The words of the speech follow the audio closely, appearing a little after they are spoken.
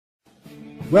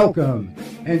Welcome,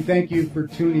 and thank you for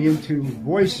tuning into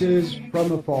Voices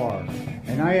from Afar.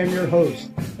 And I am your host,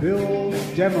 Bill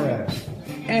Demarest.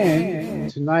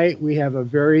 And tonight we have a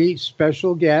very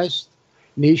special guest,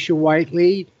 Nishi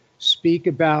Whiteley, speak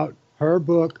about her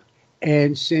book.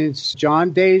 And since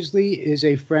John Daisley is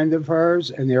a friend of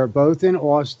hers, and they're both in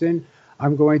Austin,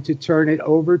 I'm going to turn it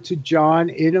over to John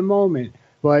in a moment.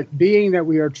 But being that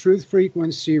we are Truth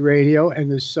Frequency Radio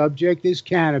and the subject is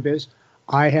cannabis,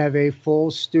 I have a full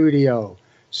studio.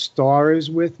 Star is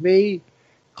with me,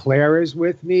 Claire is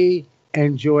with me,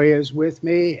 and Joy is with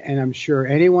me, and I'm sure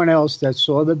anyone else that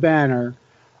saw the banner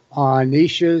on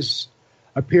Nisha's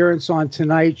appearance on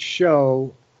tonight's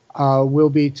show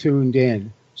will be tuned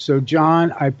in. So,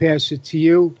 John, I pass it to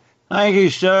you. Thank you,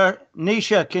 sir.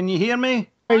 Nisha, can you hear me?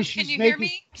 Can you hear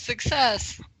me?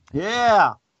 Success.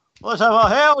 Yeah. Let's have a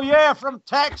hell yeah from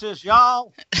Texas,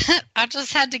 y'all. I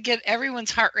just had to get everyone's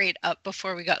heart rate up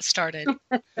before we got started.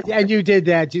 And you did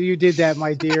that. You did that,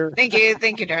 my dear. Thank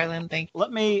you, darling. Thank you.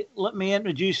 Let me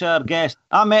introduce our guest.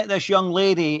 I met this young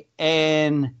lady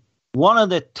in one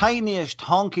of the tiniest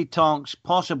honky-tonks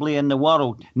possibly in the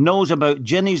world. Knows about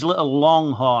Ginny's Little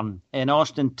Longhorn in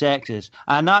Austin, Texas.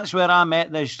 And that's where I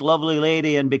met this lovely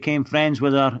lady and became friends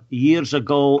with her years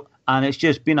ago. And it's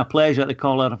just been a pleasure to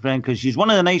call her a friend because she's one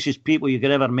of the nicest people you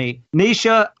could ever meet.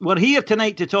 Nisha, we're here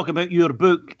tonight to talk about your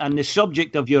book and the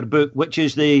subject of your book, which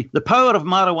is the power of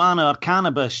marijuana or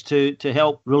cannabis to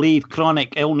help relieve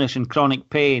chronic illness and chronic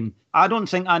pain. I don't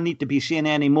think I need to be saying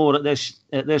any more at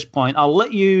this point. I'll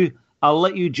let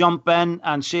you jump in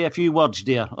and say a few words,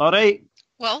 dear. All right?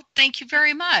 Well, thank you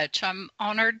very much. I'm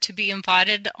honored to be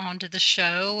invited onto the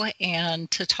show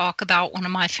and to talk about one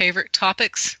of my favorite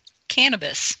topics,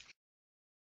 cannabis.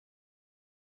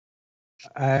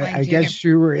 I guess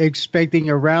you were expecting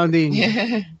a rounding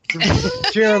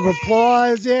cheer of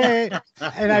applause. Yeah.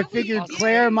 And I figured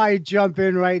Claire might jump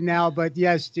in right now, but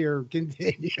yes, dear,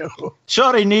 continue.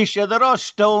 Sorry, Nisha, they're all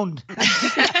stoned.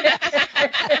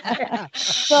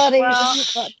 Sorry.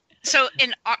 Well, so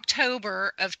in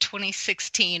October of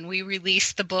 2016, we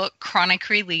released the book Chronic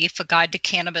Relief, A Guide to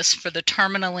Cannabis for the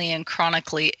Terminally and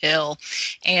Chronically Ill.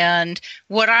 And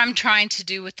what I'm trying to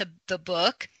do with the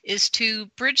book is to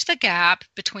bridge the gap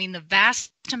between the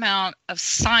vast amount of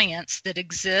science that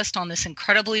exists on this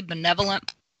incredibly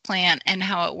benevolent plant and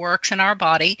how it works in our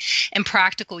body and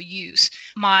practical use.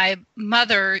 My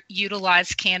mother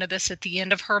utilized cannabis at the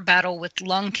end of her battle with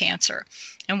lung cancer.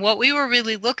 And what we were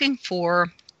really looking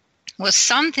for was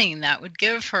something that would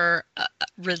give her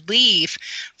relief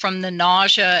from the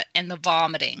nausea and the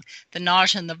vomiting. The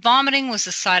nausea and the vomiting was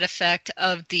a side effect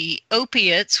of the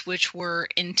opiates, which were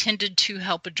intended to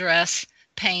help address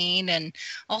pain and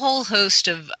a whole host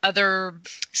of other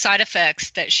side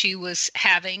effects that she was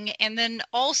having, and then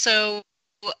also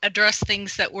address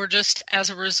things that were just as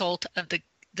a result of the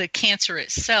cancer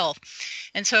itself.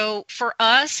 And so for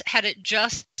us, had it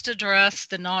just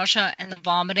addressed the nausea and the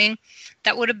vomiting,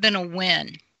 that would have been a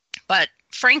win. But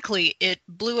frankly, it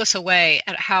blew us away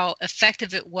at how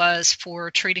effective it was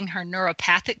for treating her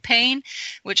neuropathic pain,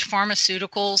 which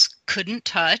pharmaceuticals couldn't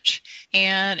touch.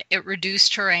 And it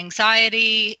reduced her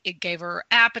anxiety. It gave her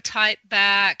appetite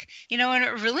back, and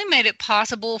it really made it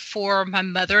possible for my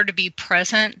mother to be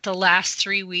present the last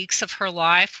 3 weeks of her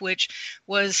life, which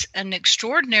was an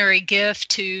extraordinary gift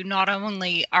to not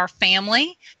only our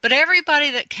family, but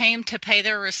everybody that came to pay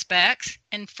their respects,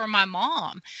 and for my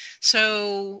mom.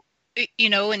 So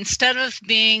instead of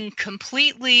being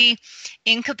completely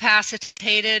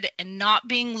incapacitated and not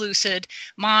being lucid,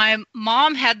 my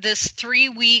mom had this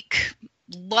 3-week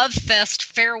love fest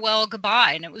farewell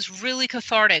goodbye, and it was really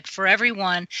cathartic for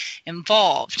everyone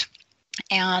involved.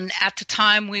 And at the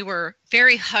time, we were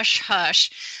very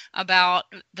hush-hush about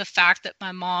the fact that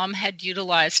my mom had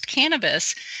utilized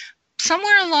cannabis.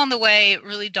 Somewhere along the way, it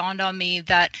really dawned on me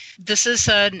that this is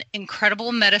an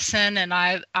incredible medicine, and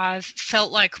I've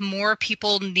felt like more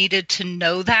people needed to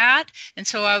know that. And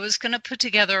so I was going to put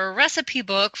together a recipe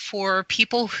book for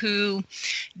people who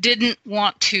didn't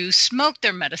want to smoke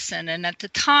their medicine. And at the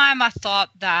time, I thought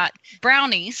that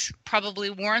brownies probably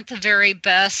weren't the very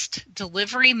best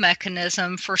delivery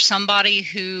mechanism for somebody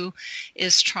who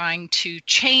is trying to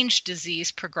change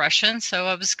disease progression. So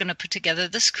I was going to put together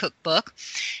this cookbook,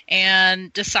 and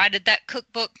decided that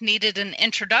cookbook needed an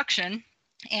introduction.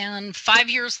 And 5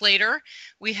 years later,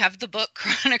 we have the book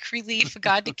Chronic Relief, A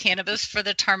Guide to Cannabis for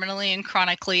the Terminally and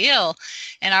Chronically Ill.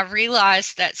 And I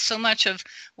realized that so much of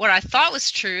what I thought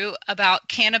was true about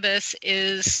cannabis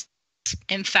is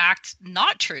in fact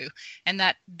not true, and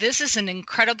that this is an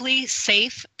incredibly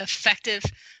safe, effective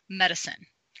medicine.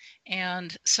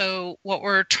 And so what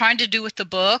we're trying to do with the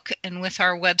book and with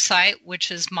our website,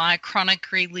 which is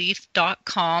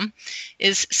mychronicrelief.com,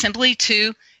 is simply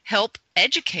to help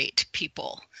educate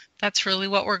people. That's really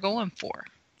what we're going for.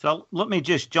 So let me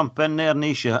just jump in there,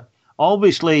 Nisha.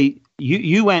 Obviously,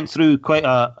 you went through quite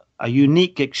a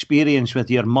unique experience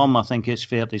with your mum, I think it's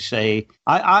fair to say.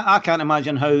 I can't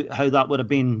imagine how that would have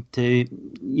been to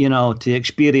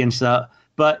experience that.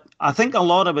 But I think a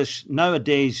lot of us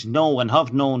nowadays know and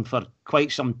have known for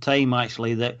quite some time,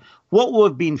 actually, that what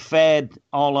we've been fed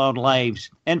all our lives,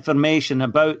 information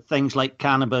about things like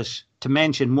cannabis, to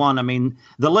mention one, I mean,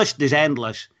 the list is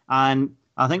endless. And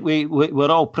I think we're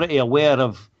all pretty aware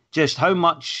of just how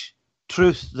much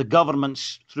truth the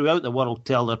governments throughout the world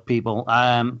tell their people.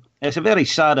 It's a very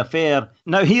sad affair.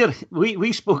 Now, here,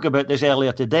 we spoke about this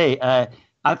earlier today.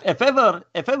 If ever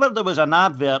there was an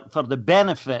advert for the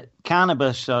benefit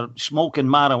cannabis or smoking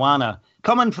marijuana,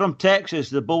 coming from Texas,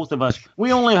 the both of us,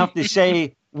 we only have to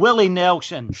say Willie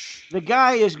Nelson. The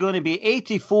guy is going to be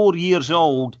 84 years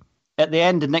old at the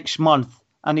end of next month,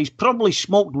 and he's probably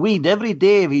smoked weed every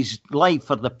day of his life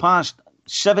for the past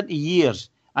 70 years.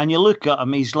 And you look at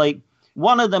him, he's like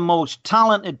one of the most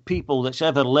talented people that's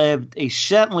ever lived. He's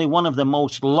certainly one of the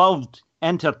most loved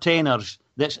entertainers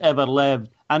that's ever lived.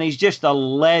 And he's just a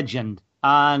legend.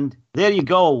 And there you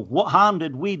go. What harm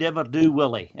did weed ever do,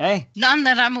 Willie? Eh? None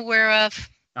that I'm aware of.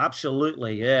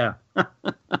 Absolutely, yeah.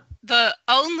 The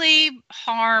only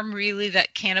harm really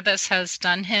that cannabis has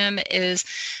done him is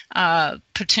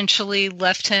potentially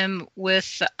left him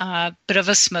with a bit of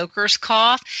a smoker's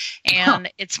cough. And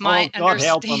it's my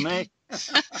understanding.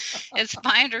 It's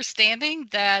my understanding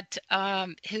that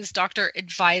his doctor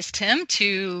advised him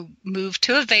to move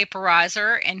to a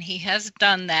vaporizer, and he has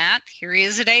done that. Here he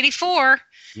is at 84,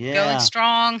 going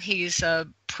strong. He's a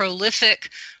prolific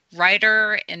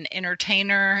writer and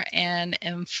entertainer and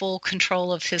in full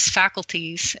control of his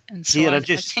faculties. And so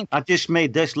I just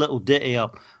made this little ditty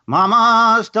up.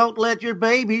 Mamas, don't let your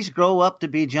babies grow up to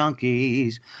be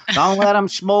junkies. Don't let them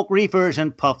smoke reefers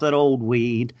and puff that old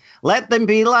weed. Let them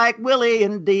be like Willie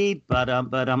indeed. But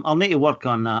I'll need to work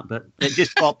on that, but it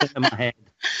just popped into my head.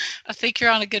 I think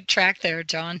you're on a good track there,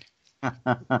 John.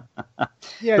 Okay,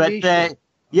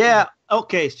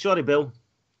 sorry, Bill.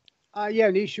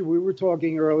 Nishi, we were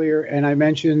talking earlier, and I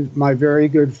mentioned my very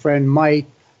good friend Mike.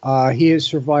 He has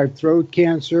survived throat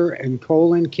cancer and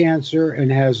colon cancer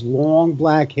and has long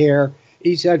black hair.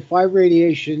 He's had 5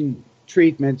 radiation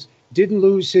treatments, didn't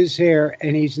lose his hair,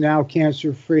 and he's now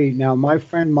cancer-free. Now, my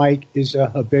friend Mike is a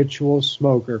habitual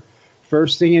smoker.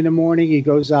 First thing in the morning, he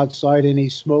goes outside and he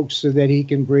smokes so that he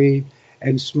can breathe,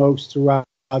 and smokes throughout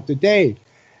the day.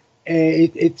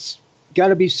 It's got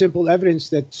to be simple evidence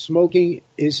that smoking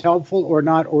is helpful or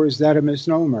not, or is that a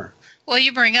misnomer? Well,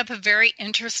 you bring up a very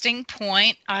interesting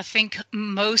point. I think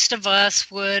most of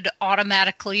us would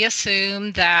automatically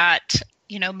assume that,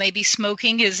 maybe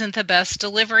smoking isn't the best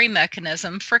delivery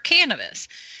mechanism for cannabis.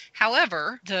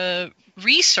 However, the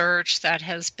research that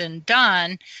has been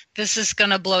done, this is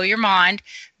going to blow your mind,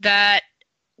 that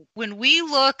when we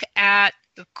look at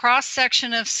the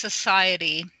cross-section of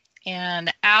society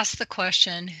and ask the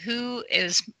question, who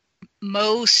is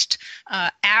most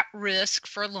at risk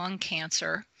for lung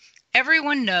cancer,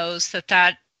 everyone knows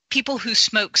that people who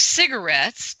smoke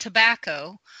cigarettes,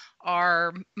 tobacco,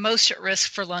 are most at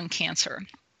risk for lung cancer.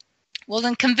 Well,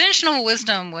 then conventional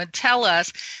wisdom would tell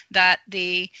us that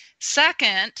the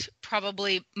second,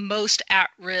 probably most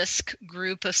at-risk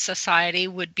group of society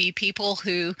would be people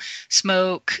who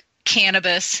smoke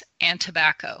cannabis and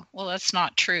tobacco. Well, that's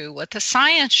not true. What the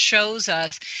science shows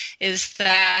us is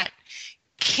that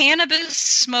cannabis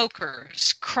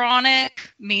smokers,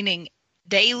 chronic, meaning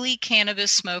daily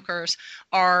cannabis smokers,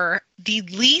 are the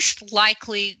least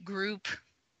likely group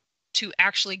to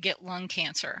actually get lung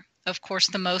cancer. Of course,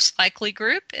 the most likely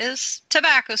group is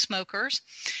tobacco smokers,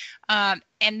 and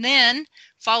then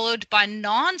followed by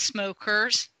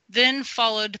non-smokers, then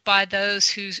followed by those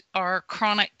who are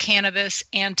chronic cannabis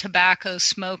and tobacco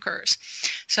smokers.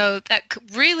 So that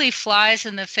really flies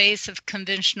in the face of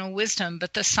conventional wisdom,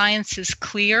 but the science is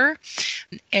clear,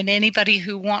 and anybody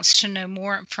who wants to know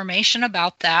more information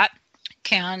about that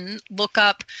can look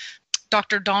up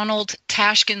Dr. Donald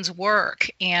Tashkin's work,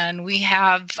 and we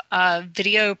have a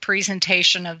video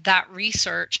presentation of that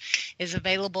research is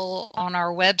available on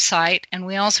our website, and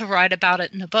we also write about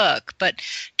it in the book. But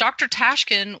Dr.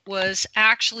 Tashkin was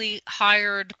actually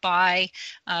hired by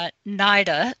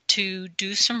NIDA to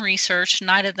do some research,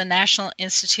 NIDA, the National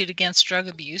Institute Against Drug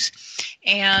Abuse,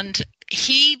 and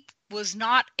he was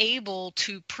not able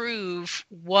to prove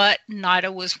what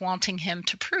NIDA was wanting him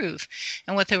to prove.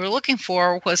 And what they were looking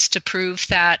for was to prove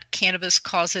that cannabis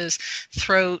causes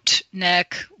throat,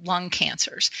 neck, lung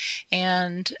cancers.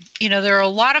 And, there are a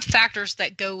lot of factors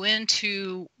that go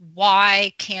into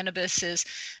why cannabis is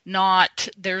not,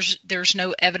 there's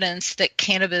no evidence that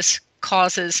cannabis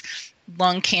causes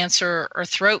lung cancer or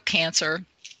throat cancer.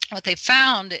 What they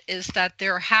found is that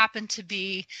there happen to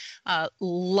be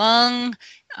lung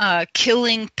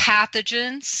killing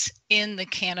pathogens in the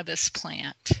cannabis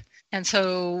plant. And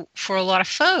so for a lot of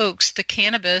folks, the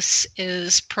cannabis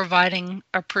is providing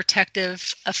a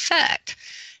protective effect.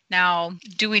 Now,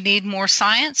 do we need more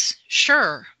science?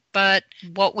 Sure. But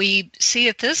what we see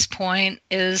at this point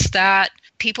is that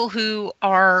people who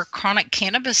are chronic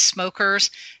cannabis smokers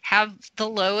have the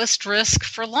lowest risk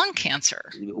for lung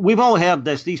cancer. We've all heard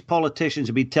this. These politicians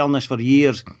have been telling us for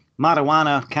years.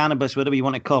 Marijuana, cannabis, whatever you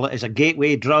want to call it, is a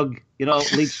gateway drug.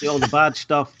 Leads to all the bad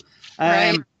stuff.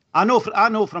 Right. I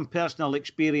know from personal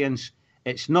experience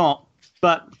it's not.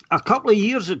 But a couple of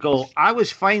years ago, I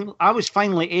was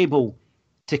finally able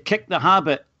to kick the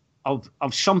habit of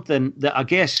something that I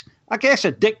guess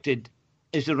addicted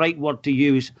is the right word to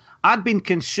use. I'd been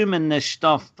consuming this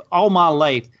stuff all my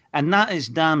life, and that is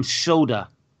damn soda,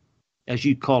 as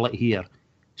you call it here,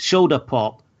 soda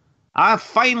pop. I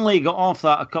finally got off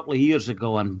that a couple of years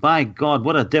ago, and by God,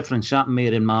 what a difference that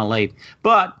made in my life.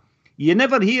 But you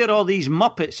never hear all these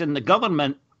muppets in the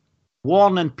government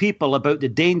warning people about the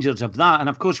dangers of that. And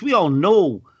of course, we all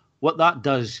know what that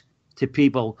does to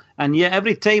people. And yet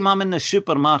every time I'm in the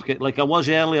supermarket, like I was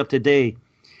earlier today,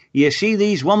 you see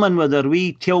these women with their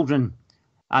wee children,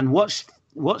 and what's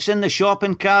in the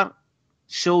shopping cart?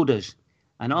 Sodas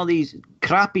and all these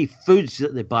crappy foods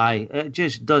that they buy. It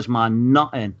just does my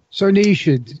nut in. So,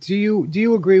 Nishi, do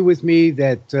you agree with me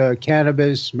that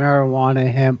cannabis,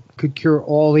 marijuana, hemp could cure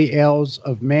all the ills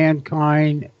of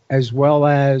mankind, as well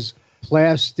as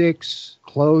plastics,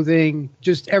 clothing,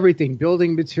 just everything,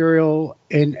 building material,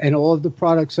 and all of the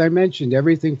products I mentioned,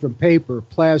 everything from paper,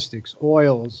 plastics,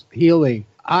 oils, healing?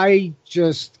 I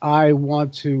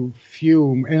want to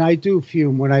fume, and I do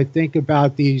fume when I think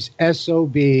about these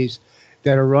SOBs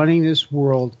that are running this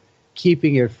world,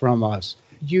 keeping it from us.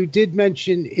 You did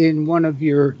mention in one of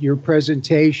your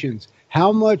presentations,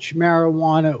 how much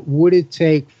marijuana would it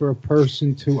take for a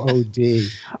person to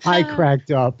OD? I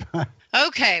cracked up.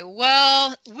 Okay,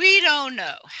 well, we don't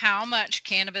know how much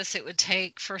cannabis it would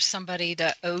take for somebody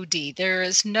to OD. There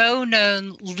is no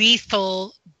known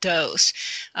lethal dose.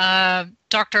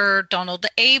 Dr. Donald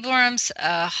Abrams,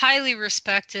 a highly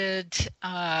respected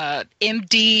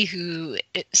MD who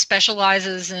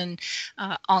specializes in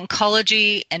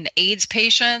oncology and AIDS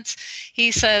patients,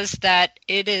 he says that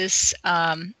it is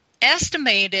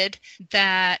estimated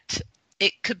that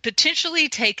it could potentially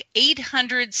take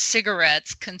 800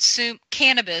 cigarettes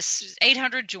cannabis,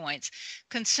 800 joints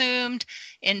consumed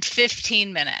in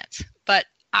 15 minutes. But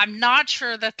I'm not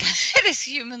sure that is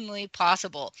humanly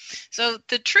possible. So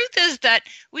the truth is that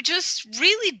we just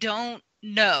really don't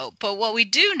know. But what we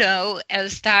do know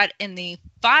is that in the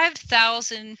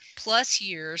 5,000 plus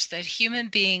years that human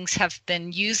beings have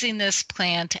been using this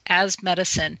plant as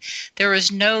medicine, there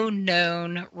is no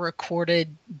known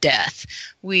recorded death.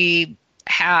 We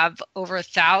have over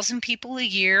 1,000 people a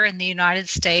year in the United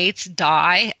States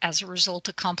die as a result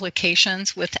of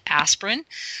complications with aspirin.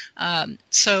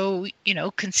 So,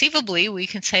 conceivably, we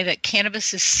can say that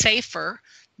cannabis is safer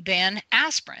than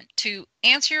aspirin. To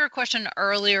answer your question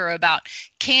earlier about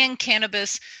can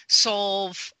cannabis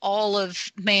solve all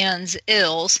of man's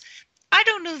ills, I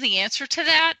don't know the answer to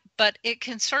that, but it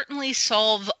can certainly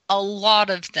solve a lot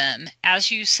of them.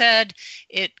 As you said,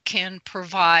 it can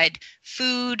provide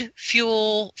food,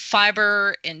 fuel,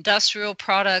 fiber, industrial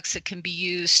products. It can be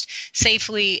used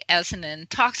safely as an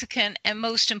intoxicant, and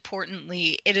most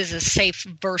importantly, it is a safe,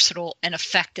 versatile, and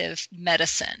effective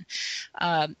medicine.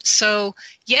 So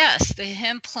yes, the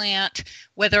hemp plant,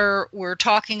 whether we're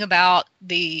talking about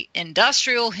the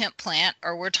industrial hemp plant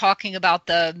or we're talking about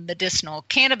the medicinal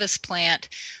cannabis plant,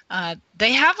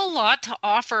 they have a lot to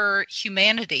offer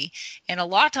humanity and a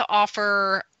lot to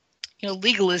offer.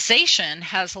 Legalization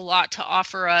has a lot to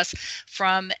offer us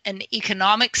from an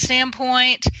economic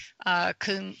standpoint,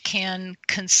 can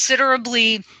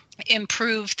considerably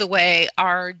improve the way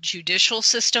our judicial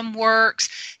system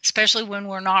works, especially when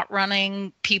we're not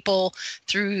running people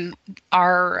through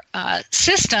our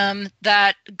system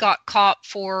that got caught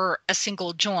for a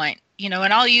single joint.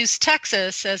 And I'll use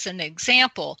Texas as an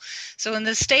example. So in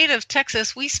the state of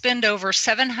Texas, we spend over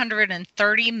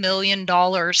 $730 million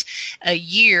a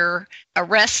year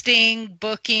arresting,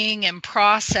 booking, and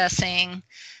processing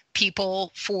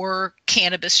people for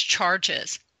cannabis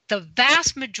charges. The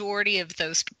vast majority of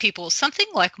those people, something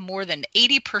like more than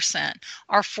 80%,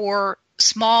 are for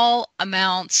small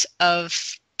amounts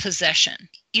of possession.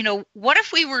 What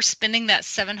if we were spending that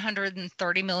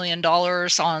 $730 million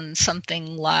on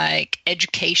something like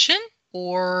education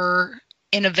or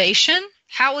innovation?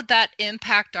 How would that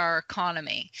impact our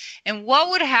economy? And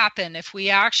what would happen if we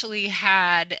actually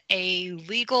had a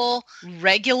legal,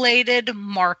 regulated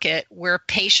market where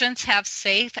patients have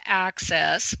safe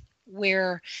access,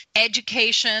 where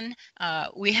education,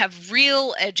 we have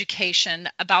real education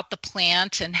about the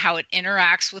plant and how it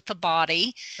interacts with the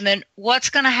body? And then what's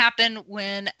going to happen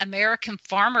when American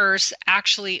farmers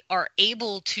actually are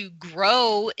able to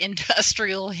grow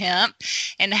industrial hemp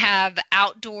and have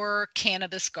outdoor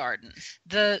cannabis gardens?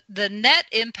 The net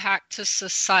impact to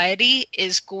society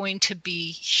is going to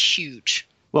be huge.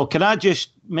 Well, can I just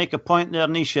make a point there,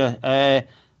 Nisha?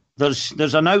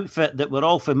 There's an outfit that we're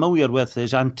all familiar with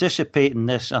is anticipating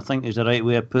this, I think is the right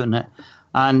way of putting it.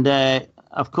 And,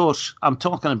 of course, I'm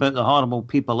talking about the horrible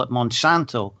people at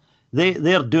Monsanto.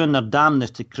 They're doing their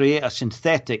damnedest to create a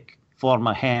synthetic form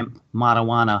of hemp,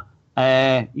 marijuana.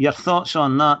 Your thoughts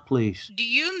on that, please? Do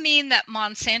you mean that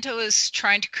Monsanto is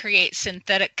trying to create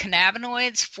synthetic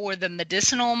cannabinoids for the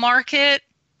medicinal market?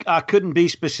 I couldn't be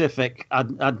specific.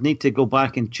 I'd need to go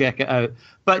back and check it out.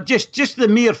 But just the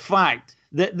mere fact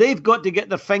that they've got to get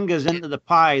their fingers into the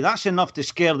pie, that's enough to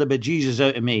scare the bejesus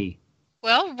out of me.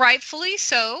 Well, rightfully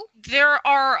so. There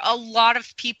are a lot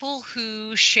of people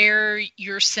who share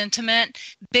your sentiment.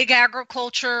 Big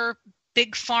agriculture,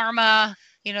 big pharma,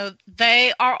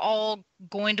 they are all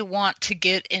going to want to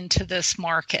get into this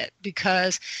market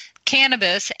because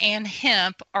cannabis and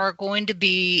hemp are going to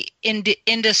be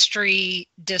industry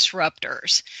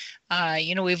disruptors.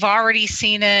 We've already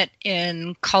seen it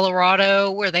in Colorado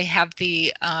where they have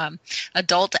the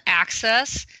adult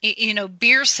access.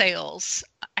 Beer sales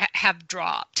have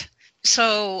dropped.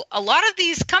 So a lot of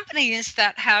these companies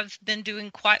that have been doing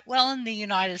quite well in the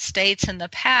United States in the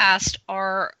past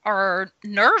are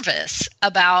nervous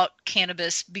about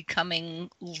cannabis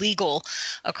becoming legal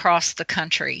across the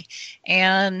country.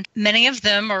 And many of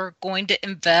them are going to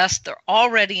invest. They're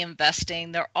already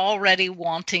investing. They're already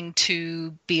wanting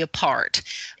to be a part.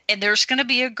 And there's going to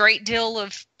be a great deal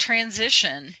of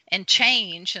transition and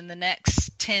change in the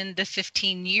next 10 to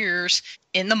 15 years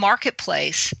in the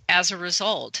marketplace as a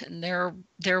result. And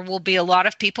there will be a lot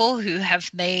of people who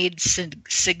have made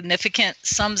significant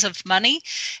sums of money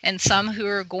and some who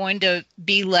are going to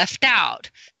be left out.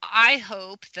 I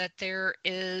hope that there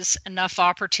is enough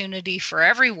opportunity for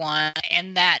everyone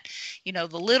and that, the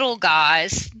little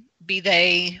guys, be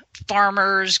they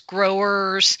farmers,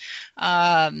 growers,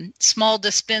 small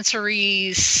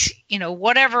dispensaries,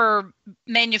 whatever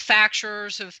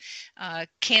manufacturers of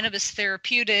cannabis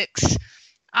therapeutics,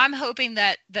 I'm hoping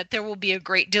that there will be a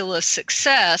great deal of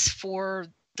success for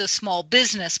the small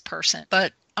business person.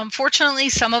 But unfortunately,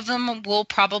 some of them will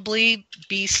probably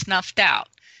be snuffed out,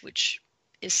 which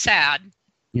is sad.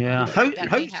 Yeah. How,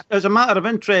 as a matter of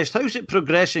interest, how's it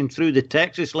progressing through the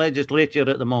Texas legislature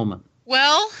at the moment?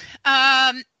 Well,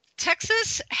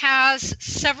 Texas has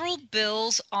several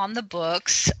bills on the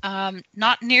books,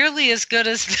 not nearly as good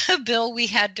as the bill we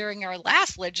had during our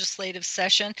last legislative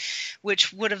session,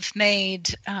 which would have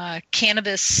made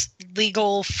cannabis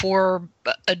legal for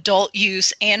adult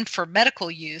use and for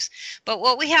medical use. But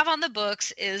what we have on the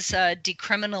books is a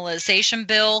decriminalization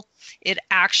bill. It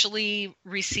actually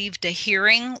received a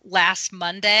hearing last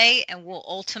Monday and will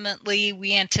ultimately,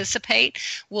 we anticipate,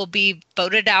 will be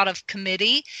voted out of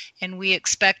committee. And we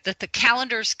expect that the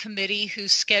calendars committee, who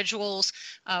schedules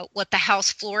what the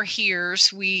House floor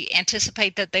hears, we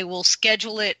anticipate that they will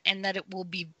schedule it and that it will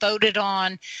be voted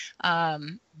on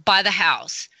by the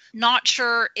House. Not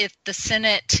sure if the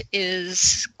Senate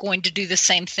is going to do the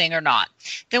same thing or not.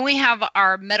 Then we have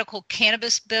our medical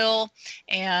cannabis bill,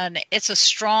 and it's a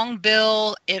strong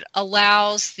bill. It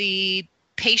allows the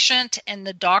patient and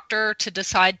the doctor to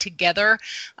decide together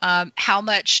how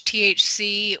much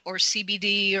THC or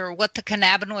CBD or what the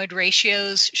cannabinoid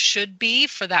ratios should be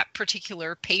for that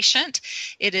particular patient.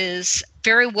 It is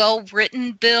very well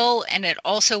written bill, and it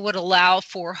also would allow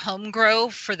for home grow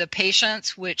for the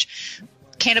patients, which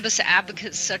cannabis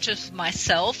advocates such as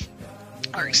myself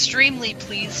are extremely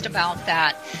pleased about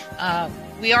that.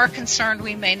 We are concerned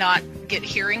we may not get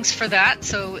hearings for that.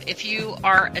 So if you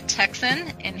are a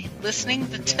Texan and listening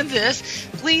to this,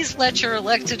 please let your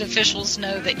elected officials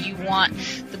know that you want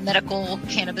the medical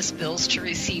cannabis bills to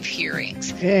receive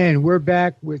hearings. And we're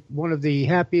back with one of the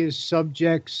happiest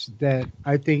subjects that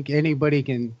I think anybody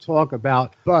can talk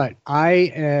about. But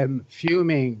I am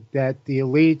fuming that the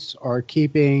elites are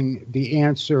keeping the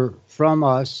answer from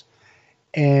us.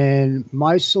 And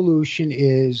my solution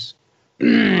is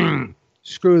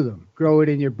screw them. Grow it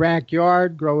in your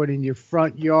backyard, grow it in your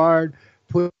front yard,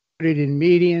 put it in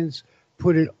medians,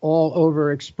 put it all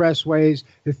over expressways.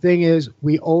 The thing is,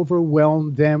 we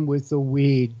overwhelm them with the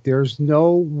weed. There's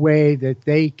no way that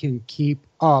they can keep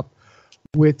up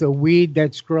with the weed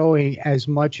that's growing as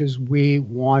much as we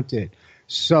want it.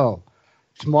 So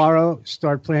tomorrow,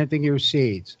 start planting your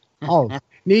seeds. Oh,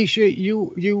 Nishi,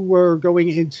 you were going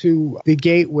into the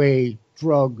gateway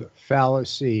drug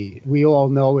fallacy. We all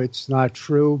know it's not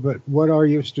true, but what are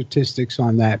your statistics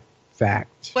on that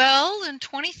fact? Well, in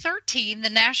 2013, the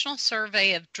National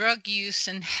Survey of Drug Use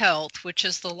and Health, which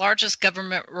is the largest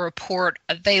government report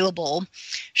available,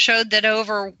 showed that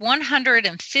over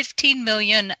 115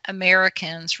 million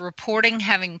Americans reporting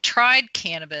having tried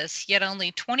cannabis, yet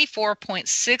only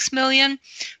 24.6 million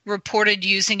reported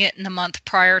using it in the month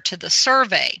prior to the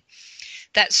survey.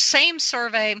 That same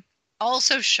survey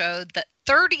also showed that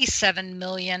 37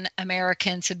 million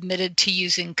Americans admitted to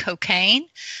using cocaine,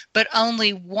 but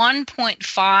only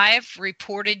 1.5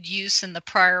 reported use in the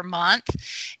prior month,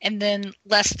 and then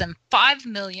less than 5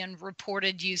 million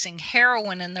reported using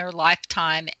heroin in their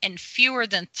lifetime, and fewer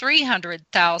than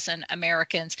 300,000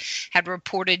 Americans had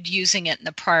reported using it in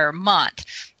the prior month.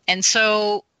 And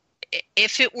so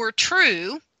if it were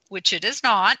true, which it is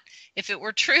not, if it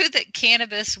were true that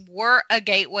cannabis were a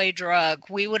gateway drug,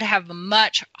 we would have a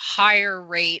much higher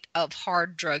rate of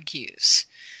hard drug use.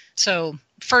 So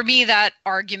for me, that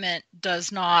argument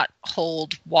does not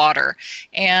hold water.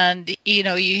 And, you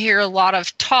hear a lot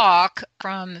of talk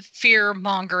from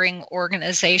fear-mongering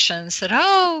organizations that,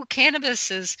 cannabis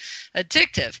is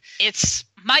addictive. It's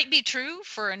might be true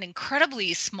for an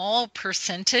incredibly small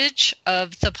percentage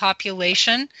of the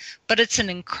population, but it's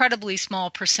an incredibly small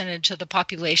percentage of the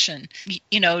population.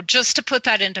 Just to put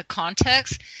that into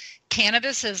context,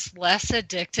 cannabis is less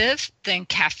addictive than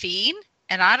caffeine,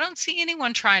 and I don't see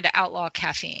anyone trying to outlaw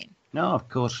caffeine. No, of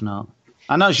course not.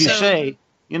 And as you say,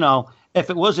 if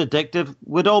it was addictive,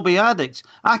 we'd all be addicts.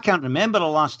 I can't remember the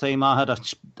last time I had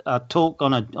a toke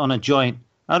on a joint.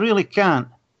 I really can't.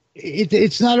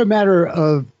 It's not a matter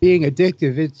of being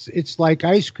addictive. It's like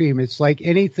ice cream. It's like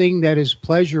anything that is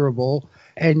pleasurable,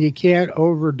 and you can't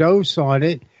overdose on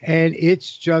it. And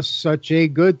it's just such a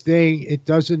good thing. It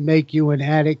doesn't make you an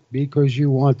addict because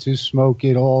you want to smoke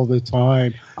it all the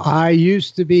time. I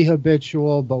used to be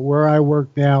habitual, but where I work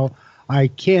now, I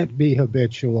can't be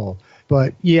habitual.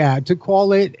 But yeah, to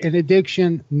call it an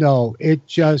addiction, no,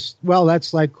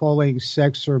 that's like calling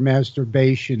sex or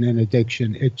masturbation an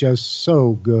addiction. It's just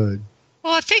so good.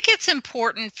 Well, I think it's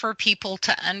important for people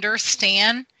to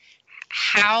understand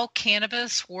how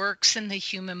cannabis works in the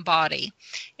human body.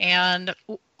 And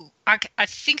I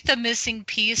think the missing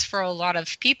piece for a lot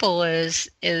of people is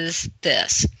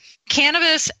this.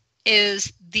 Cannabis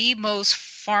is the most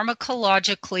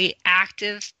pharmacologically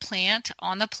active plant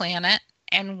on the planet,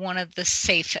 and one of the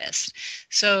safest.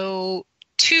 So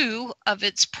 2 of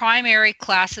its primary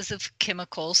classes of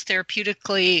chemicals,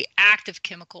 therapeutically active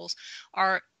chemicals,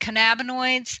 are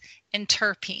cannabinoids and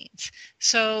terpenes.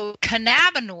 So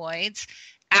cannabinoids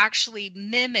actually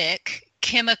mimic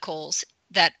chemicals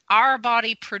that our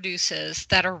body produces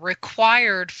that are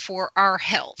required for our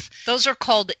health. Those are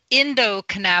called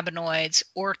endocannabinoids,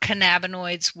 or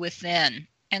cannabinoids within.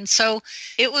 And so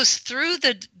it was through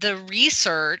the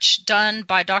research done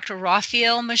by Dr.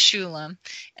 Raphael Meshulam,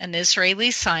 an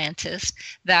Israeli scientist,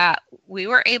 that we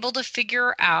were able to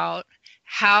figure out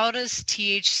how does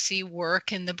THC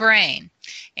work in the brain.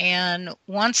 And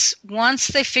once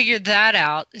they figured that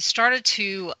out, it started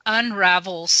to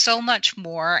unravel so much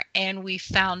more, and we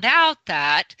found out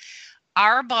that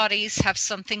our bodies have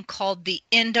something called the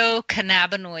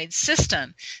endocannabinoid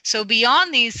system. So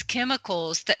beyond these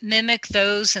chemicals that mimic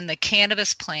those in the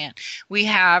cannabis plant, we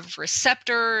have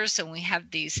receptors and we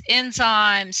have these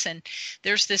enzymes, and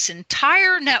there's this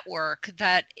entire network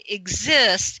that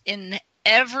exists in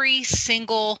every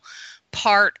single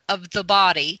part of the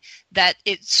body, that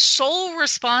its sole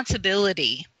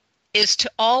responsibility is to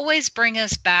always bring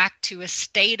us back to a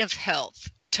state of health.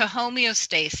 to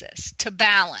homeostasis, to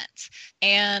balance.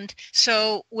 And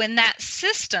so when that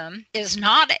system is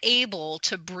not able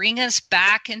to bring us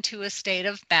back into a state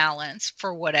of balance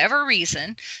for whatever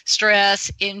reason,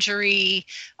 stress, injury,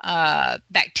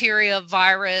 bacteria,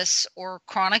 virus, or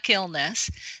chronic illness,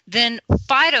 then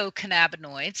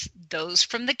phytocannabinoids, those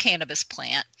from the cannabis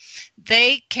plant,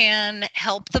 they can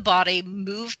help the body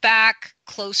move back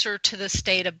closer to the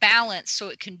state of balance so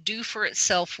it can do for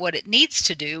itself what it needs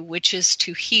to do, which is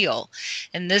to heal.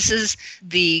 And this is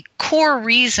the core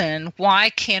reason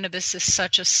why cannabis is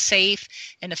such a safe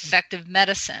and effective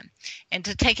medicine. And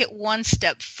to take it one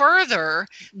step further,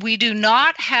 we do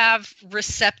not have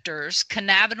receptors,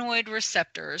 cannabinoid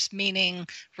receptors, meaning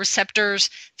receptors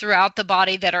throughout the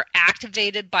body that are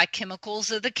activated by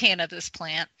chemicals of the cannabis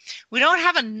plant. We don't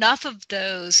have enough of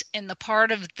those in the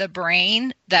part of the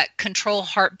brain that control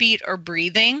heartbeat or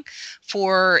breathing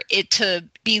for it to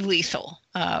be lethal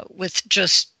with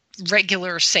just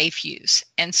regular safe use.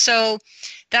 And so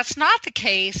that's not the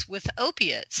case with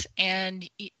opiates. And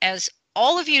as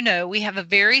all of you know, we have a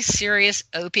very serious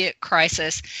opiate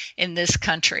crisis in this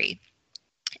country.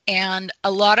 And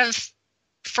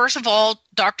first of all,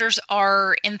 doctors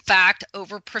are in fact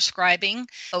overprescribing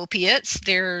opiates.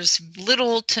 There's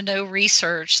little to no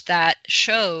research that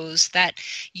shows that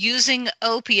using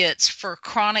opiates for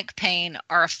chronic pain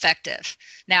are effective.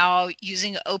 Now,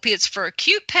 using opiates for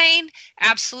acute pain,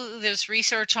 absolutely there's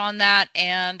research on that,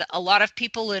 and a lot of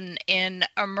people in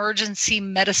emergency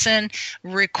medicine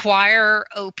require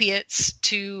opiates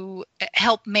to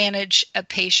help manage a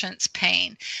patient's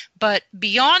pain. But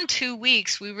beyond 2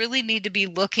 weeks, we really need to be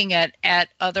looking at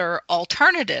other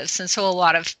alternatives. And so a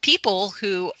lot of people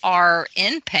who are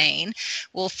in pain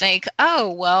will think,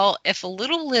 oh, well, if a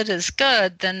little lit is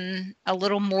good, then a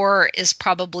little more is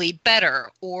probably better.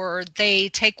 Or they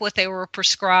take what they were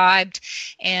prescribed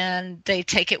and they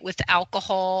take it with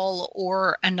alcohol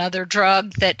or another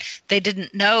drug that they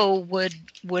didn't know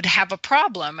would have a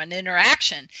problem, an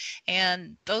interaction.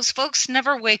 And those folks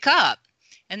never wake up.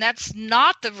 And that's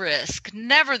not the risk,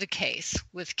 never the case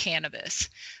with cannabis.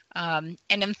 And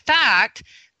in fact,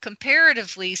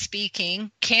 comparatively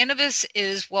speaking, cannabis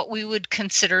is what we would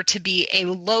consider to be a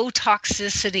low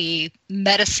toxicity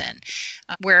medicine,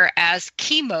 whereas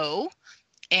chemo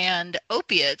and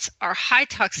opiates are high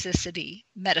toxicity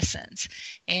medicines.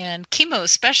 And chemo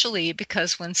especially,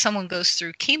 because when someone goes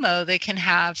through chemo, they can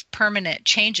have permanent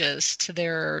changes to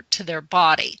their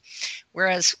body.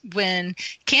 Whereas when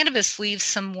cannabis leaves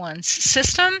someone's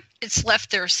system, it's left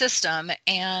their system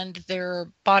and their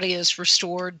body is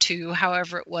restored to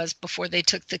however it was before they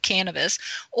took the cannabis,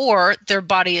 or their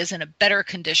body is in a better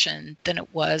condition than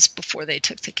it was before they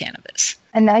took the cannabis.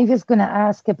 And I was going to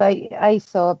ask about, I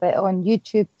saw a bit on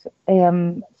YouTube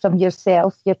from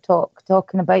yourself, your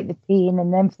talking about the pain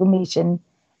and the inflammation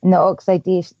and the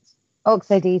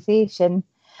oxidation.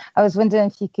 I was wondering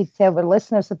if you could tell our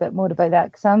listeners a bit more about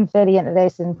that, because I'm very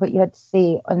interested in what you had to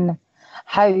say on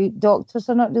how doctors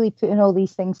are not really putting all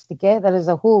these things together as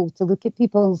a whole to look at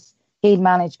people's pain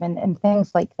management and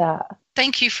things like that.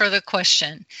 Thank you for the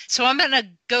question. So I'm going to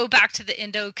go back to the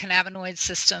endocannabinoid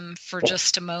system for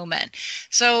just a moment.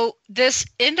 So this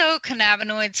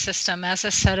endocannabinoid system, as I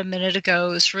said a minute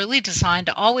ago, is really designed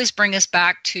to always bring us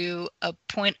back to a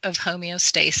point of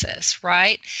homeostasis,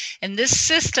 right? And this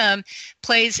system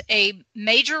plays a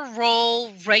major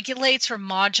role, regulates or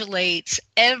modulates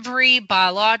every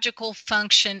biological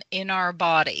function in our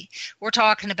body. We're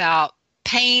talking about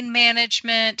pain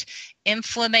management,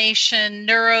 inflammation,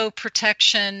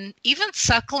 neuroprotection, even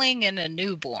suckling in a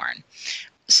newborn.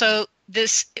 So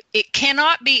it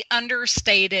cannot be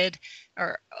understated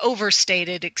or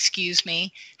overstated,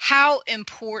 how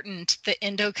important the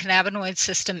endocannabinoid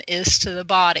system is to the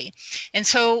body. And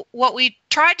so what we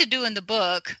tried to do in the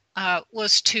book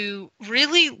was to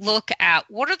really look at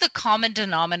what are the common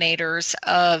denominators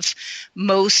of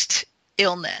most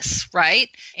illness, right?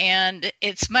 And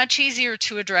it's much easier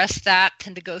to address that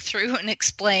than to go through and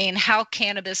explain how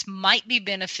cannabis might be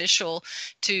beneficial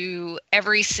to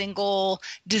every single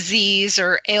disease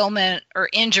or ailment or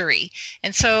injury.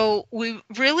 And so we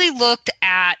really looked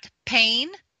at pain,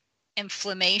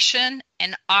 inflammation,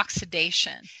 and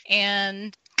oxidation.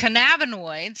 And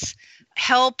cannabinoids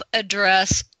help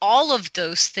address all of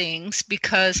those things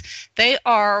because they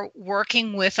are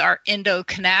working with our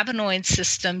endocannabinoid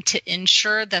system to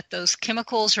ensure that those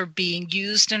chemicals are being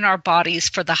used in our bodies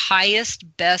for the highest,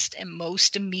 best, and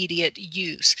most immediate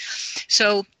use.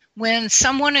 So when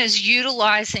someone is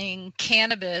utilizing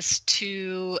cannabis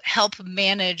to help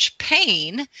manage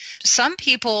pain, some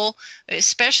people,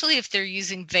 especially if they're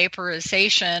using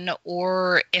vaporization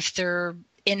or if they're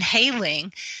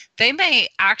inhaling, they may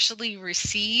actually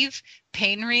receive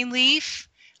pain relief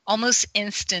almost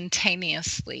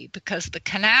instantaneously because the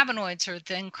cannabinoids are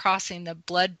then crossing the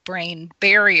blood-brain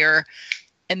barrier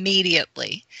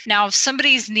immediately. Now, if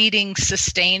somebody's needing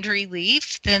sustained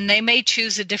relief, then they may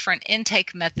choose a different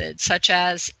intake method, such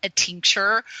as a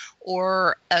tincture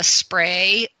or a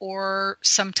spray or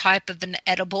some type of an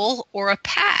edible or a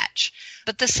patch.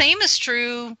 But the same is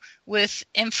true with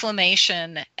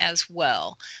inflammation as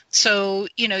well. So,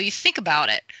 you think about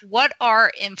it. What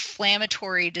are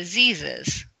inflammatory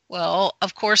diseases? Well,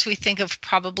 of course, we think of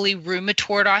probably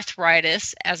rheumatoid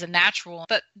arthritis as a natural,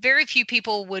 but very few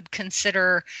people would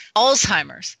consider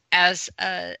Alzheimer's as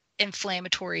an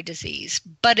inflammatory disease,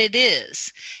 but it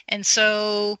is. And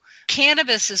so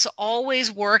cannabis is always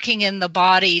working in the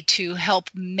body to help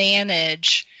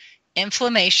manage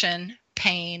inflammation,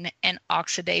 pain, and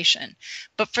oxidation.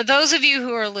 But for those of you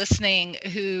who are listening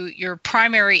who your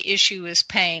primary issue is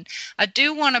pain, I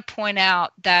do want to point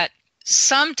out that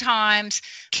sometimes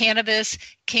cannabis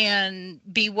can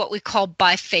be what we call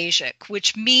biphasic,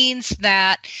 which means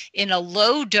that in a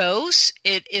low dose,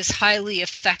 it is highly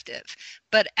effective.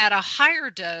 But at a higher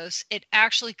dose, it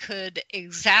actually could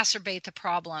exacerbate the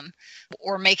problem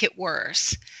or make it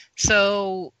worse.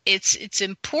 So it's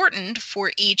important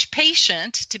for each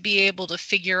patient to be able to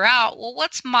figure out, well,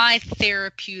 what's my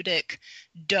therapeutic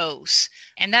dose?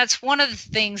 And that's one of the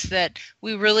things that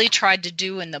we really tried to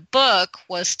do in the book,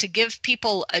 was to give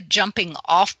people a jumping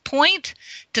off point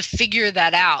to figure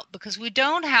that out, because we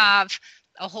don't have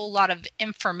a whole lot of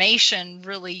information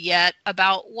really yet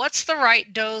about what's the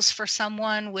right dose for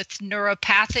someone with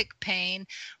neuropathic pain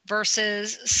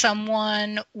versus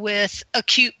someone with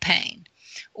acute pain.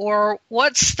 Or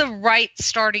what's the right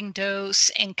starting dose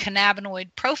and cannabinoid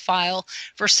profile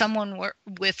for someone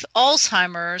with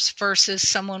Alzheimer's versus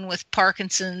someone with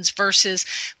Parkinson's versus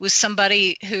with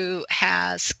somebody who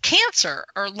has cancer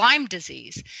or Lyme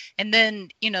disease. And then,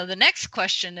 the next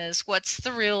question is, what's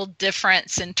the real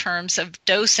difference in terms of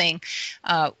dosing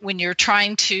when you're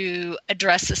trying to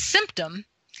address a symptom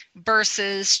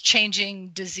versus changing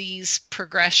disease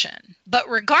progression? But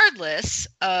regardless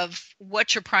of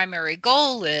what your primary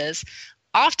goal is,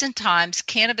 oftentimes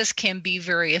cannabis can be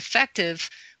very effective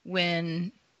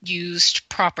when used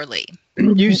properly.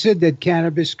 You said that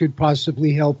cannabis could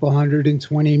possibly help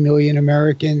 120 million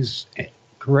Americans,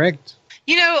 correct?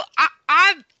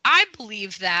 I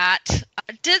believe that.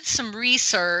 I did some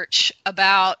research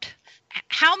about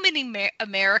how many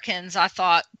Americans I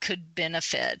thought could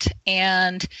benefit.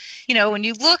 And, when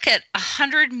you look at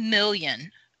 100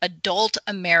 million adult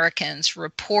Americans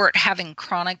report having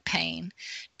chronic pain,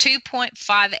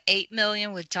 2.58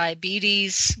 million with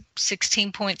diabetes,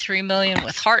 16.3 million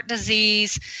with heart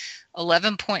disease,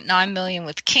 11.9 million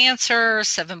with cancer,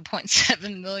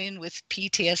 7.7 million with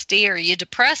PTSD. Are you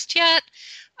depressed yet?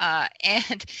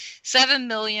 And 7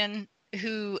 million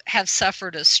who have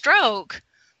suffered a stroke.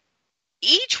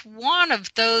 Each one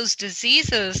of those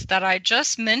diseases that I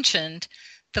just mentioned,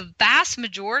 the vast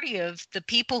majority of the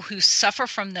people who suffer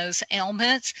from those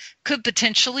ailments could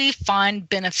potentially find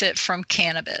benefit from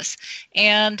cannabis.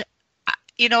 And,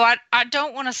 I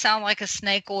don't want to sound like a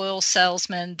snake oil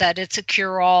salesman that it's a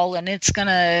cure-all and it's going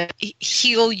to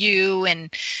heal you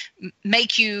and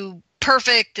make you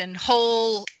perfect and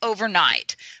whole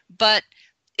overnight. But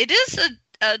it is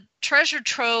a treasure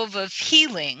trove of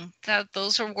healing.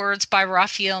 Those are words by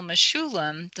Raphael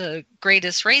Mechoulam, the great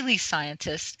Israeli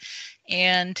scientist.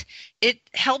 And it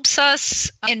helps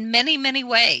us in many, many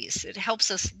ways. It helps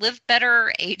us live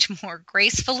better, age more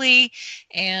gracefully,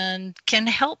 and can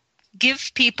help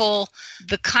give people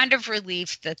the kind of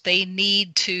relief that they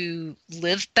need to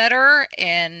live better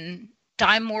and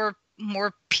die more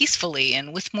peacefully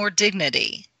and with more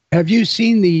dignity. Have you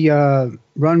seen the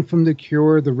Run from the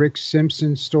Cure, the Rick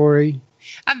Simpson story?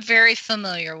 I'm very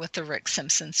familiar with the Rick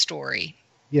Simpson story.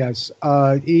 Yes.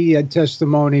 He had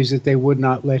testimonies that they would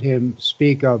not let him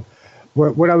speak of.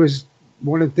 One of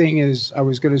the things I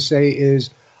was going to say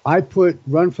is I put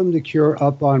Run from the Cure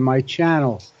up on my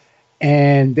channel,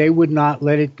 and they would not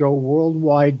let it go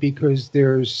worldwide because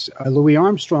there's a Louis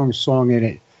Armstrong song in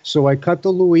it. So I cut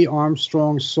the Louis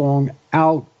Armstrong song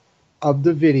out of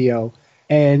the video,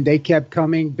 and they kept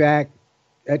coming back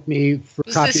at me for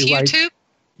copyright. Was this YouTube?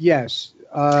 Yes.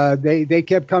 They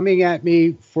kept coming at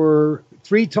me for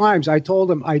 3 times. I told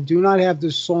them I do not have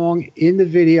the song in the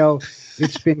video.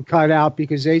 It's been cut out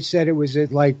because they said it was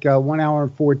at like 1 hour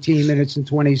and 14 minutes and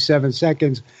 27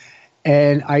 seconds.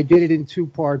 And I did it in 2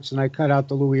 parts, and I cut out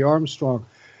the Louis Armstrong.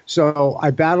 So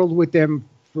I battled with them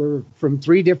from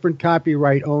 3 different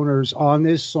copyright owners on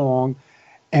this song,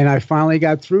 and I finally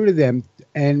got through to them.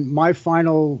 And my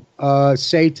final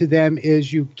say to them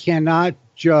is you cannot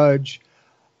judge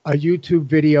a YouTube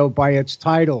video by its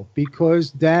title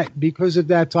because of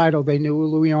that title, they knew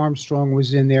Louis Armstrong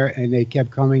was in there and they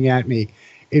kept coming at me.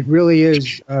 It really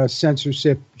is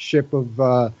censorship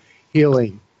of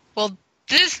healing. Well,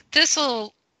 this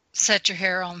will set your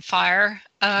hair on fire.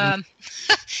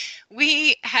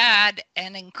 We had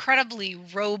an incredibly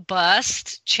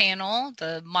robust channel,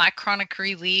 the My Chronic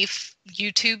Relief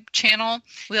YouTube channel.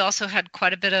 We also had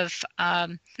quite a bit of,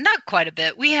 not quite a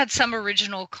bit, we had some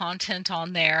original content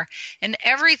on there. And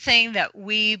everything that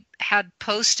we had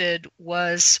posted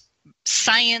was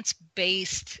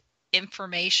science-based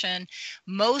information,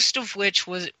 most of which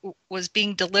was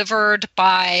being delivered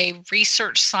by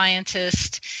research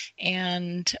scientists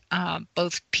and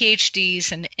both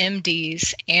PhDs and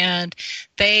MDs, and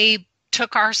they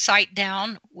took our site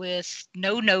down with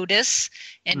no notice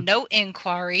and no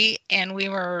inquiry, and we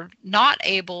were not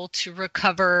able to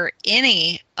recover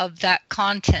any of that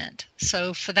content.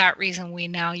 So for that reason, we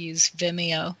now use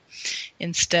Vimeo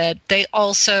instead. They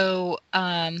also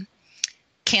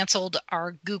canceled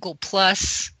our Google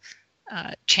Plus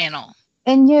channel.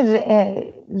 In your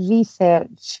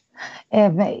research,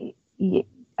 did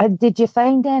you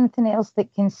find anything else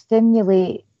that can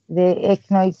stimulate the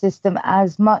economic system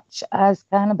as much as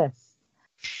cannabis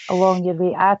along your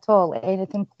way at all?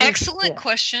 Anything? Excellent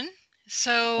question.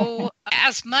 So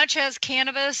as much as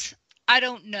cannabis, I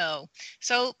don't know.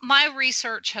 So my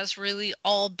research has really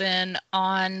all been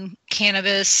on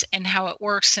cannabis and how it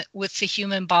works with the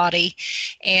human body.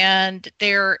 And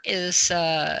there is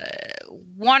a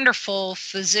wonderful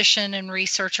physician and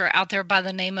researcher out there by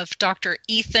the name of Dr.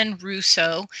 Ethan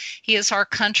Russo. He is our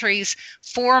country's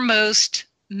foremost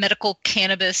medical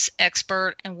cannabis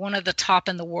expert and one of the top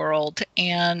in the world.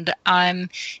 And I'm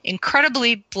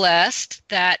incredibly blessed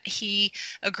that he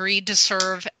agreed to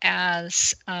serve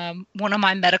as one of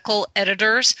my medical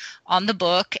editors on the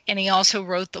book. And he also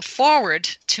wrote the foreword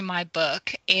to my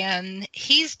book. And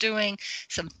he's doing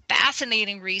some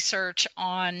fascinating research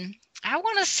on, I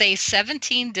want to say,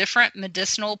 17 different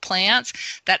medicinal plants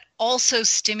that also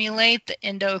stimulate the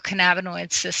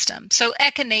endocannabinoid system. So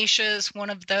echinacea is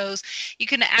one of those. You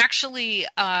can actually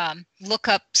look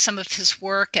up some of his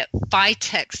work at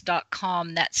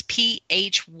phytex.com. That's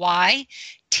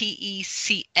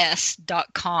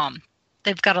PHYTECS.com.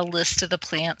 They've got a list of the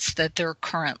plants that they're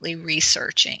currently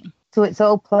researching. So it's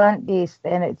all plant-based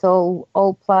and it's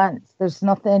all plants. There's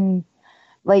nothing...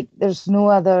 like there's no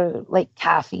other like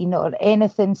caffeine or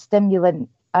anything stimulant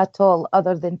at all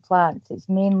other than plants. It's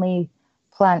mainly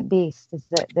plant-based is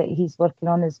that he's working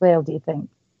on as well, do you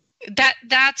think?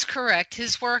 That's correct.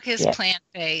 His work is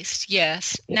plant-based,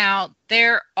 yes. Now,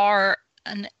 there are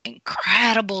an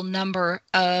incredible number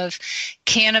of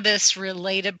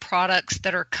cannabis-related products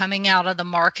that are coming out of the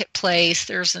marketplace.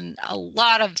 There's a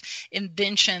lot of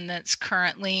invention that's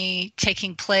currently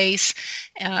taking place.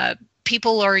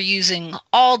 People are using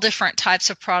all different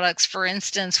types of products. For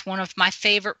instance, one of my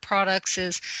favorite products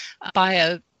is by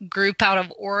a group out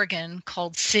of Oregon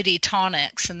called City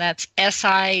Tonics, and that's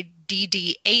SIDDHI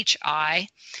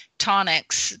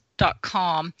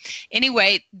tonics.com.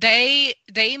 Anyway, they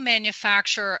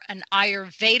manufacture an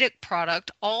Ayurvedic product,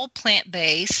 all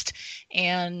plant-based,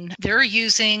 and they're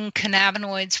using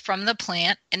cannabinoids from the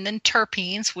plant and then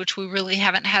terpenes, which we really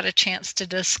haven't had a chance to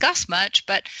discuss much,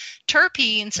 but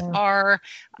terpenes are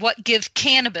what give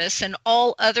cannabis and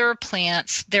all other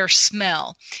plants their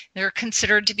smell. They're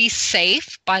considered to be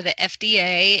safe by the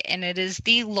FDA, and it is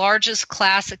the largest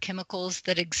class of chemicals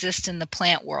that exist in the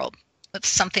plant world, with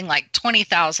something like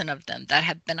 20,000 of them that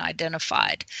have been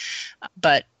identified.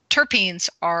 But terpenes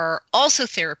are also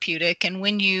therapeutic, and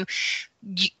when you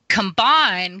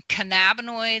combine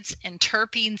cannabinoids and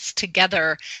terpenes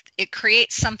together, it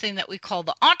creates something that we call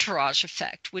the entourage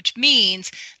effect, which means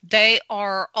they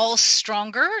are all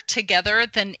stronger together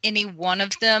than any one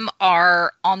of them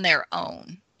are on their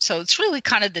own. So it's really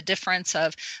kind of the difference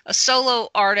of a solo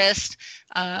artist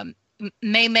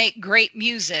may make great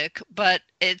music, but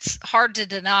it's hard to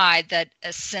deny that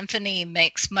a symphony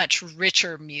makes much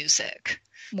richer music,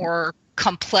 more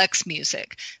complex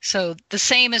music. So the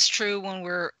same is true when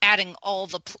we're adding all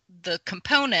the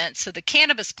components of the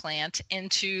cannabis plant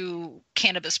into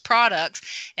cannabis products,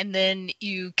 and then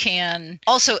you can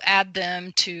also add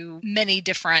them to many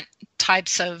different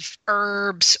types of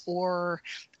herbs or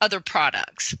other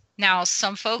products. Now,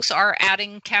 some folks are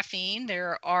adding caffeine.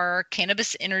 There are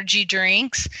cannabis energy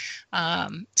drinks.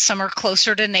 Some are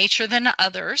closer to nature than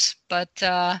others, but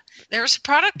there's a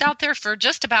product out there for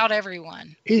just about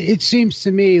everyone. It seems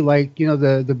to me like,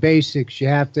 the basics. You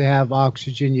have to have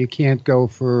oxygen. You can't go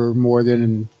for more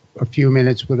than a few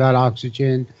minutes without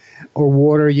oxygen. Or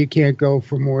water, you can't go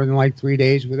for more than like 3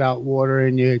 days without water,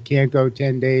 and you can't go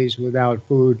 10 days without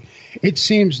food. It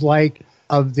seems like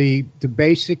of the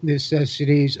basic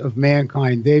necessities of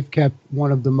mankind, they've kept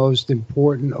one of the most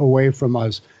important away from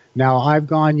us. Now, I've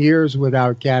gone years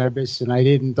without cannabis, and I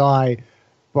didn't die,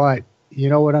 but you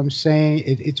know what I'm saying?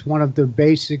 It's one of the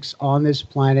basics on this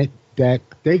planet that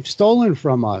they've stolen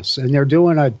from us, and they're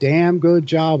doing a damn good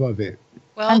job of it.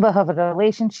 Well, and we'll have a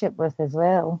relationship with as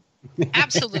well.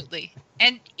 Absolutely.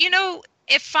 And,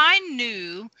 if I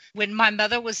knew when my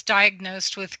mother was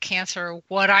diagnosed with cancer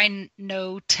what I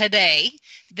know today,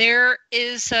 there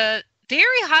is a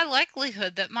very high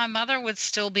likelihood that my mother would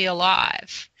still be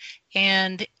alive.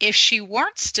 And if she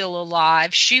weren't still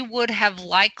alive, she would have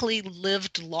likely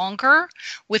lived longer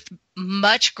with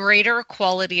much greater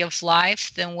quality of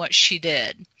life than what she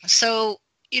did. So,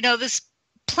 this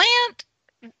plant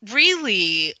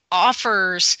really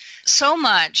offers so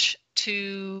much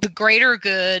to the greater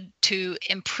good, to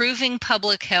improving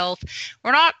public health.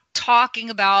 We're not talking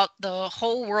about the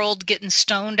whole world getting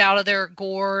stoned out of their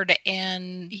gourd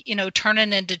and,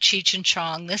 turning into Cheech and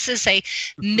Chong. This is a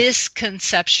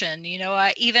misconception.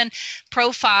 I even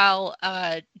profile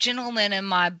a gentleman in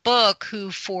my book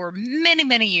who for many,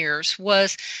 many years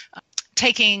was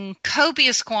taking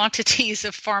copious quantities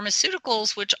of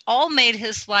pharmaceuticals, which all made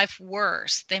his life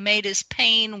worse. They made his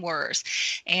pain worse.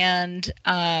 And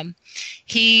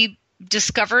he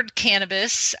discovered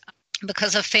cannabis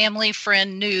because a family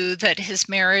friend knew that his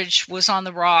marriage was on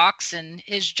the rocks and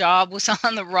his job was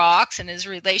on the rocks and his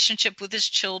relationship with his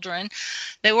children,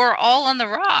 they were all on the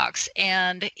rocks.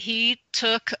 And he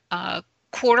took a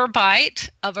quarter bite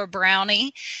of a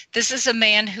brownie. This is a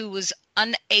man who was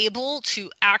unable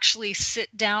to actually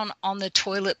sit down on the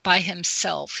toilet by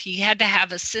himself. He had to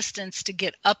have assistance to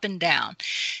get up and down.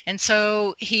 And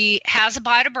so he has a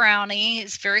bite of brownie,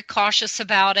 is very cautious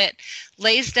about it,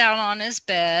 lays down on his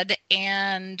bed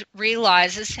and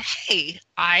realizes, hey,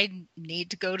 I need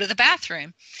to go to the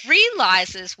bathroom.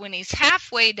 Realizes when he's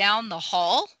halfway down the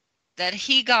hall that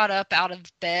he got up out of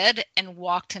bed and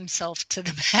walked himself to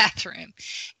the bathroom,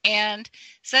 and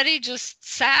said he just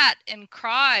sat and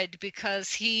cried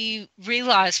because he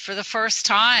realized for the first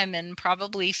time in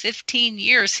probably 15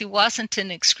 years he wasn't in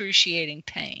excruciating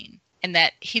pain and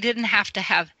that he didn't have to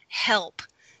have help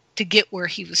to get where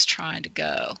he was trying to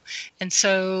go. And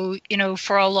so,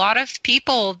 for a lot of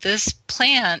people, this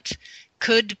plant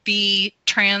could be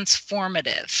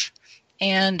transformative.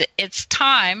 And it's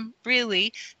time,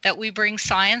 really, that we bring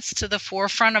science to the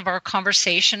forefront of our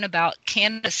conversation about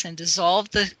cannabis and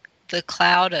dissolve the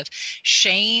cloud of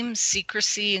shame,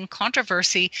 secrecy, and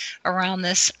controversy around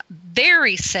this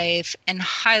very safe and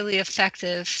highly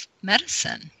effective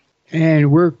medicine.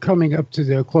 And we're coming up to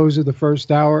the close of the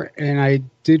first hour, and I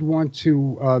did want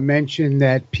to mention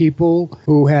that people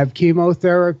who have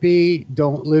chemotherapy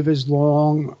don't live as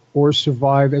long or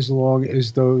survive as long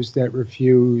as those that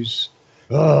refuse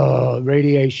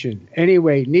radiation.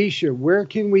 Anyway, Nisha, where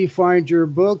can we find your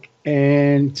book,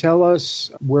 and tell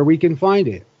us where we can find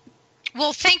it?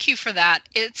 Well, thank you for that.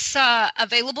 It's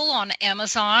available on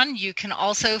Amazon. You can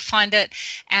also find it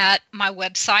at my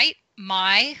website,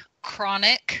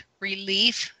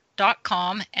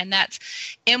 mychronicrelief.com, and that's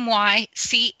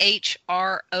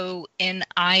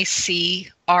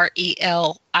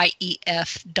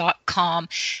mychronicrelief.com.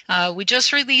 We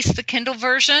just released the Kindle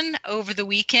version over the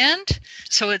weekend,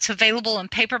 so it's available in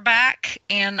paperback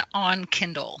and on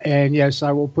Kindle. And yes,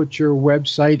 I will put your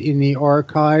website in the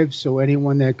archive, so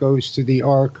anyone that goes to the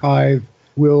archive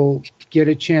will get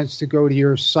a chance to go to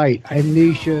your site. And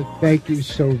Nisha, thank you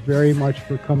so very much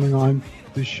for coming on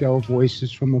the show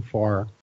Voices from Afar.